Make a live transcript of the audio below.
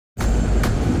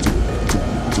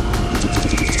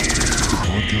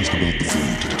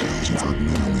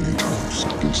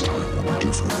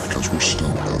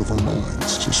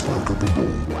So spark up a bowl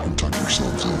and tuck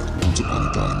yourselves in. Once Upon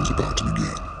a Time is about to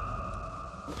begin.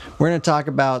 We're going to talk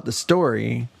about the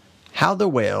story, how the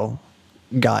whale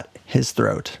got his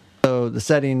throat. So the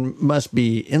setting must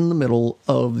be in the middle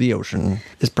of the ocean.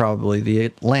 It's probably the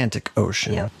Atlantic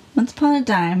Ocean. Yep. Once upon a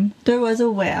time, there was a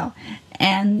whale,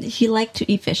 and he liked to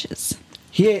eat fishes.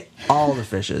 He ate all the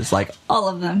fishes, like all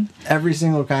of them. Every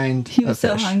single kind He was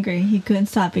of fish. so hungry, he couldn't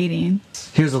stop eating.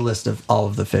 Here's a list of all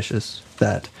of the fishes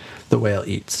that the whale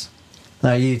eats.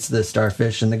 Now he eats the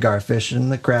starfish and the garfish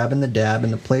and the crab and the dab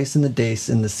and the plaice and the dace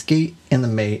and the skate and the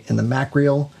mate and the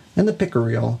mackerel and the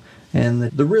pickerel and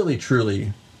the really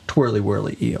truly twirly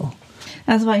whirly eel.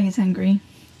 That's why he's hungry.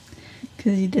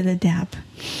 Because he did a dab.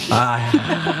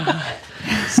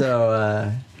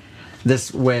 So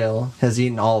this whale has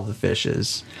eaten all of the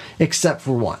fishes except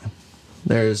for one.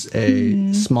 There's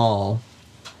a small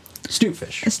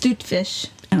stute-fish. A stute-fish.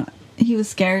 He was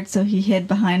scared, so he hid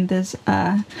behind this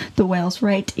the whale's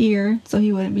right ear so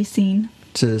he wouldn't be seen.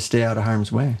 To stay out of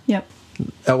harm's way. Yep.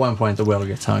 At one point, the whale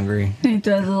gets hungry. And he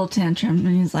throws a little tantrum,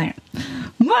 and he's like,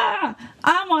 "Ma,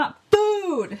 I want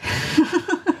food!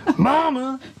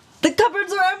 Mama! The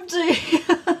cupboards are empty!"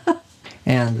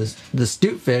 And the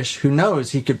stute-fish, who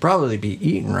knows he could probably be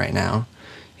eaten right now,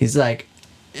 he's like,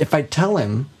 if I tell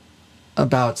him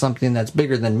about something that's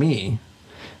bigger than me,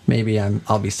 maybe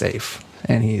I'll be safe.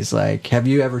 And he's like, have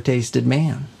you ever tasted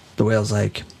man? The whale's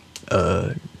like,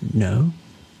 no.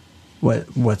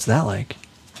 What's that like?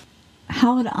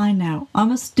 How would I know?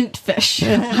 I'm a stute-fish.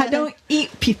 I don't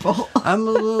eat people. I'm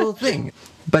a little thing.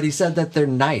 But he said that they're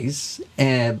nice,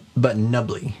 but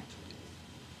nubbly.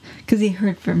 Because he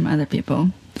heard from other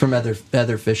people. From other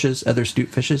fishes, other astute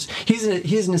fishes. He's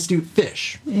an astute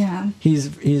fish. Yeah.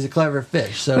 He's a clever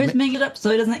fish. So or just make it up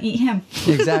so he doesn't eat him.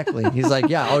 Exactly. He's like,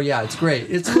 yeah, it's great.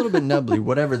 It's a little bit nubbly,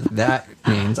 whatever that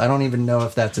means. I don't even know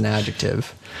if that's an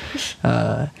adjective.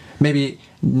 Maybe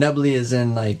nubbly is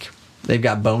in like they've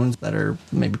got bones that are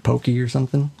maybe pokey or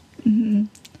something. Mm-hmm.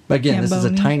 But again, Yeah, this bony.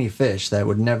 is a tiny fish that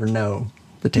would never know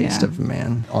the taste of a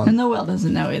man. And the whale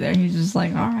doesn't know either. He's just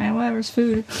like, all right, whatever's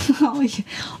food. I'll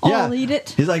eat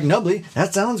it. He's like, nubbly,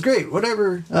 that sounds great.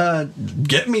 Whatever,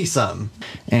 get me some.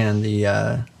 And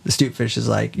the stute-fish is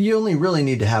like, you only really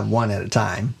need to have one at a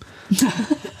time.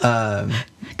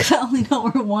 Because I only know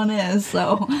where one is,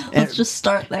 so let's just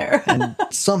start there. And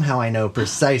somehow I know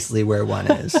precisely where one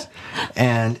is.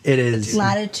 And it is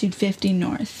Latitude 50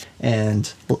 north.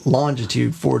 and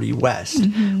longitude 40 west,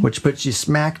 which puts you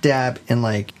smack dab in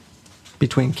like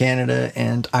between Canada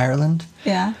and Ireland.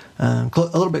 Yeah. A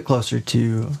little bit closer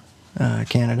to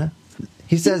Canada.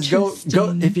 He says, go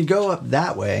if you go up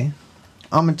that way.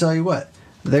 I'm gonna tell you what.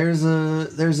 There's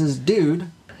this dude.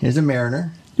 He's a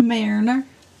mariner. Mariner.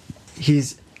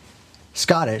 He's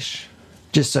Scottish,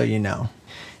 just so you know,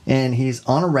 and he's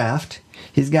on a raft.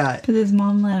 He's got Because his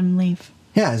mom let him leave.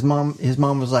 yeah. His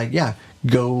mom was like, yeah,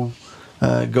 go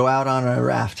out on a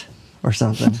raft or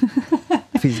something.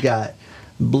 He's got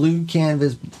blue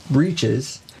canvas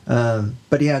breeches,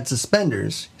 but he had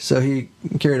suspenders, so he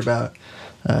cared about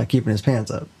keeping his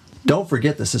pants up. Don't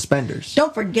forget the suspenders.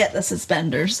 Don't forget the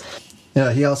suspenders.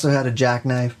 He also had a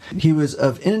jackknife. He was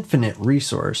of infinite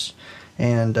resource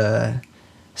and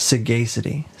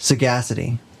sagacity.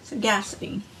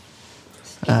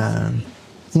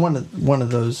 One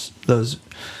of those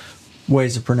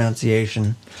ways of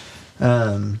pronunciation,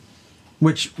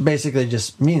 which basically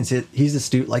just means he's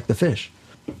astute like the fish.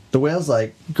 The whale's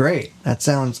like, great, that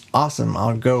sounds awesome.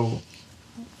 I'll go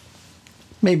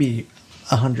maybe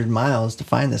 100 miles to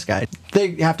find this guy.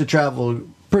 They have to travel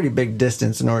pretty big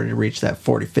distance in order to reach that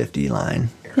 40-50 line.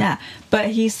 Yeah, but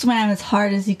he swam as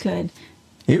hard as he could.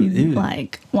 He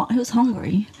was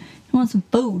hungry. He wanted some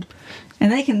food. And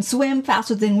they can swim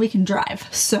faster than we can drive.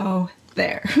 So,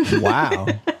 there. Wow.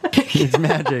 It's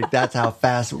magic. That's how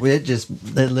fast it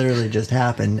literally just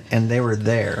happened, and they were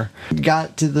there.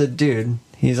 Got to the dude.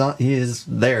 He is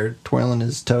there twirling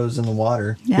his toes in the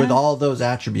water with all those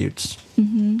attributes.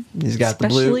 Mm-hmm. He's got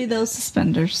especially those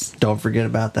suspenders. Don't forget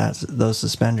about those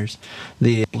suspenders.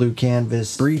 The blue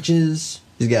canvas breeches.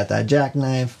 He's got that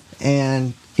jackknife,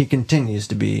 and he continues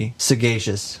to be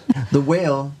sagacious. The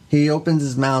whale, he opens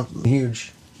his mouth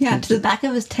huge. Yeah, to the back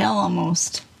of his tail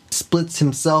almost. Splits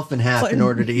himself in half in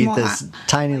order to eat this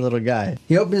tiny little guy.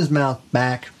 He opened his mouth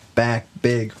back,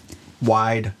 big,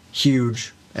 wide,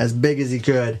 huge, as big as he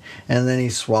could, and then he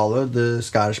swallowed the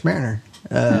Scottish mariner,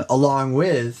 along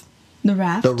with the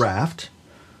raft,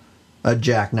 a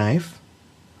jackknife,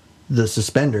 the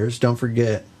suspenders. Don't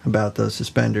forget about those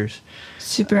suspenders.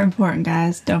 Super important,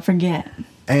 guys. Don't forget.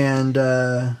 And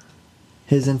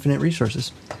his infinite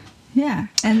resources. Yeah,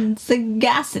 and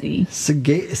sagacity.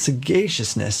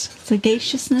 Sagaciousness.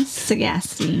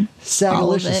 Sagacity.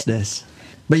 Sagaliciousness.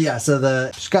 But yeah, so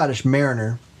the Scottish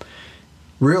mariner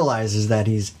realizes that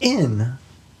he's in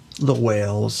the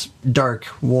whale's dark,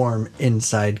 warm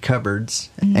inside cupboards,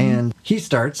 and he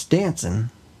starts dancing.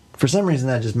 For some reason,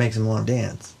 that just makes him want to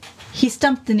dance. He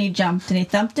stumped and he jumped and he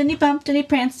thumped and he bumped and he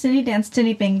pranced and he danced and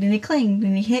he banged and he clanged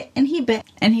and he hit and he bit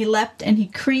and he leapt and he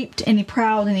creeped and he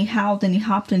prowled and he howled and he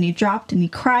hopped and he dropped and he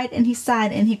cried and he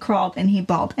sighed and he crawled and he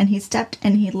bawled and he stepped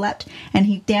and he leapt and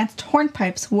he danced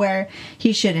hornpipes where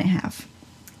he shouldn't have.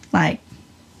 Like,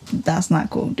 that's not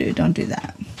cool, dude. Don't do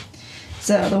that.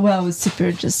 So the whale was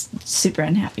super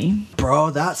unhappy.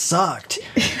 Bro, that sucked.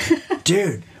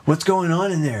 Dude, what's going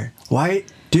on in there? Why?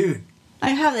 Dude. I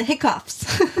have the hiccups.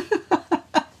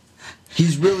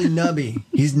 He's really nubby.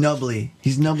 He's nubbly.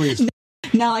 He's nubbly as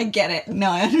Now I get it.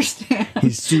 Now I understand.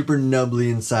 He's super nubbly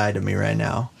inside of me right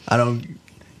now.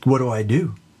 What do I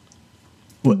do?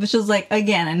 Which is like,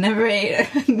 again, I never ate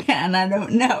it, and I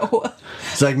don't know.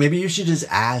 It's like, maybe you should just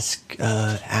ask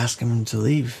him to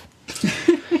leave.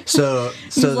 So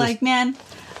he's like, man,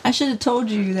 I should have told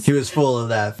you that. He was full of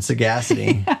that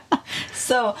sagacity. Yeah.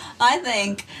 So I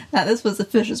think that this was the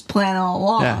fish's plan all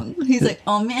along. Yeah. He's like,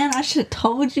 oh man, I should have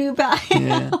told you about him.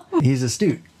 Yeah. He's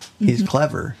astute. He's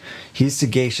clever. He's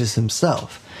sagacious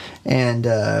himself. And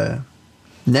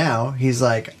now he's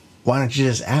like, why don't you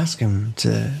just ask him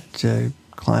to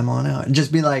climb on out?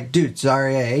 Just be like, dude,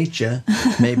 sorry I ate you.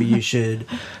 Maybe you should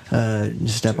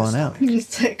just step on out.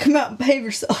 Just say, come out and behave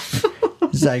yourself.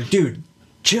 He's like, dude,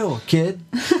 chill, kid.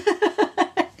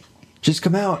 Just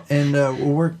come out and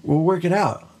we'll work it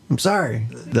out. I'm sorry.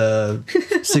 The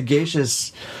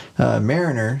sagacious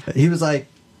mariner, he was like,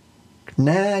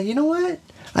 nah, you know what?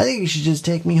 I think you should just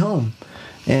take me home.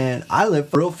 And I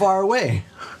live real far away.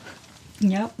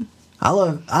 Yep.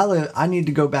 I need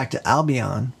to go back to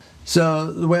Albion.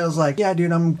 So the whale's like, yeah,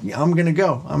 dude, I'm gonna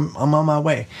go. I'm on my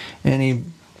way. And he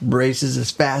races as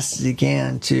fast as he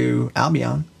can to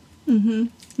Albion. Mm-hmm.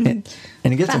 And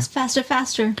he gets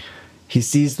faster. He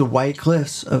sees the white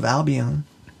cliffs of Albion.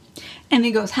 And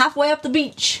he goes halfway up the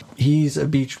beach. He's a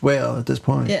beach whale at this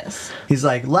point. Yes. He's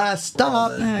like, last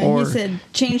stop. He said,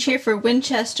 change here for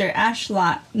Winchester,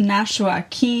 Ashlot, Nashua,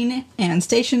 Keene, and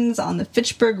stations on the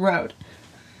Fitchburg Road.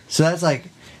 So that's like,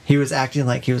 he was acting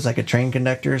like he was like a train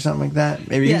conductor or something like that.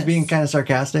 Maybe he was being kind of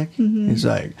sarcastic. Mm-hmm. He's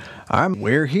like,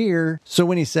 we're here. So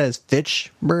when he says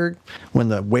Fitchburg, when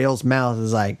the whale's mouth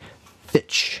is like,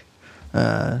 Fitch,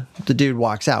 the dude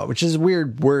walks out, which is a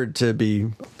weird word to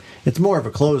be. It's more of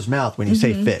a closed mouth when you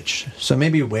say Fitch. So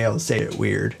maybe whales say it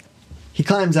weird. He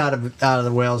climbs out of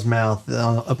the whale's mouth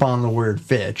upon the word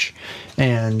Fitch.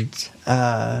 And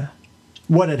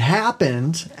what had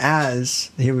happened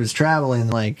as he was traveling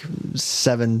like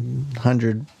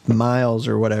 700 miles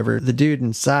or whatever, the dude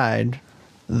inside,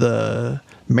 the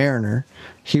mariner,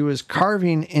 he was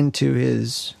carving into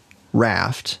his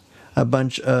raft a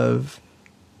bunch of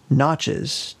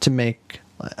notches to make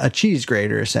a cheese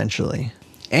grater, essentially.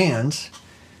 And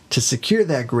to secure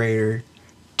that grater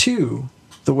to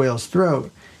the whale's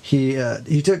throat, he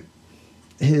took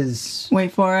his...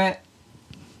 Wait for it.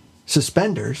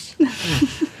 Suspenders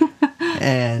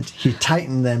and he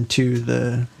tightened them to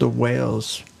the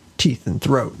whale's teeth and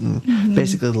throat and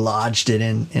basically lodged it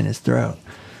in his throat.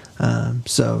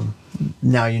 So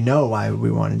now you know why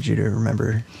we wanted you to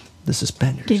remember the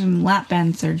suspenders. Gave him lap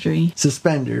band surgery.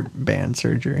 Suspender band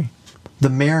surgery. The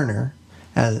mariner,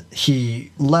 as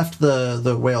he left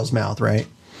the whale's mouth, right?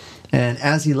 And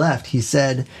as he left, he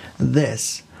said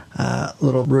this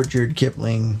little Rudyard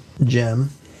Kipling gem.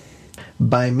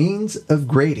 By means of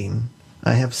grating,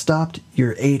 I have stopped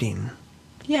your aiding.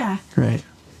 Yeah. Right.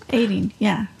 Aiding,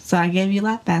 yeah. So I gave you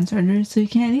lap band surgery so you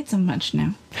can't eat so much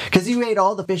now. Because you ate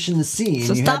all the fish in the sea.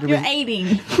 So stop your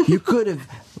aiding. You could have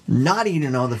not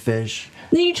eaten all the fish.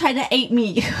 Then you tried to ate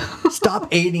me. Stop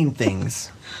aiding things.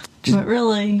 But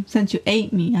really, since you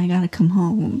ate me, I gotta come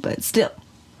home. But still,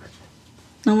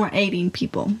 no more aiding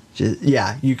people.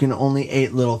 Yeah, you can only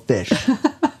eat little fish.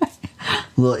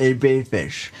 Little itty-bitty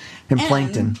fish. And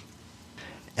plankton.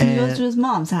 And he goes to his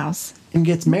mom's house. And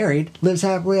gets married, lives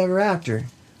happily ever after.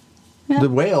 Yep. The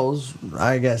whales,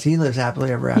 I guess he lives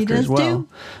happily ever after as well.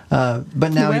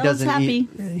 But now he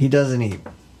doesn't eat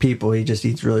people, he just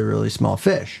eats really, really small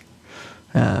fish.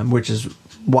 Which is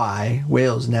why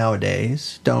whales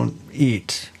nowadays don't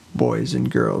eat boys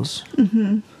and girls.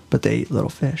 Mm-hmm. But they eat little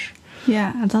fish.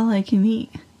 Yeah, that's all they can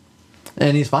eat.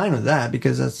 And he's fine with that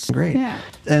because that's great. Yeah.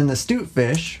 And the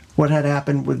stutefish, what had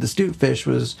happened with the stutefish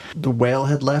was the whale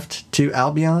had left to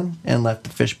Albion and left the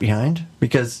fish behind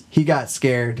because he got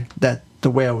scared that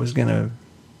the whale was going to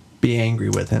be angry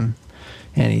with him,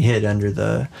 and he hid under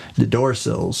the door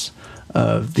sills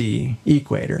of the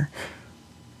equator,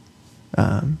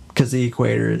 because the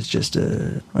equator is just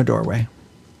a doorway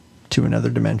to another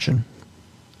dimension,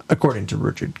 according to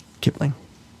Rudyard Kipling.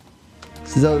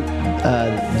 So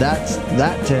that's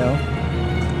that tale.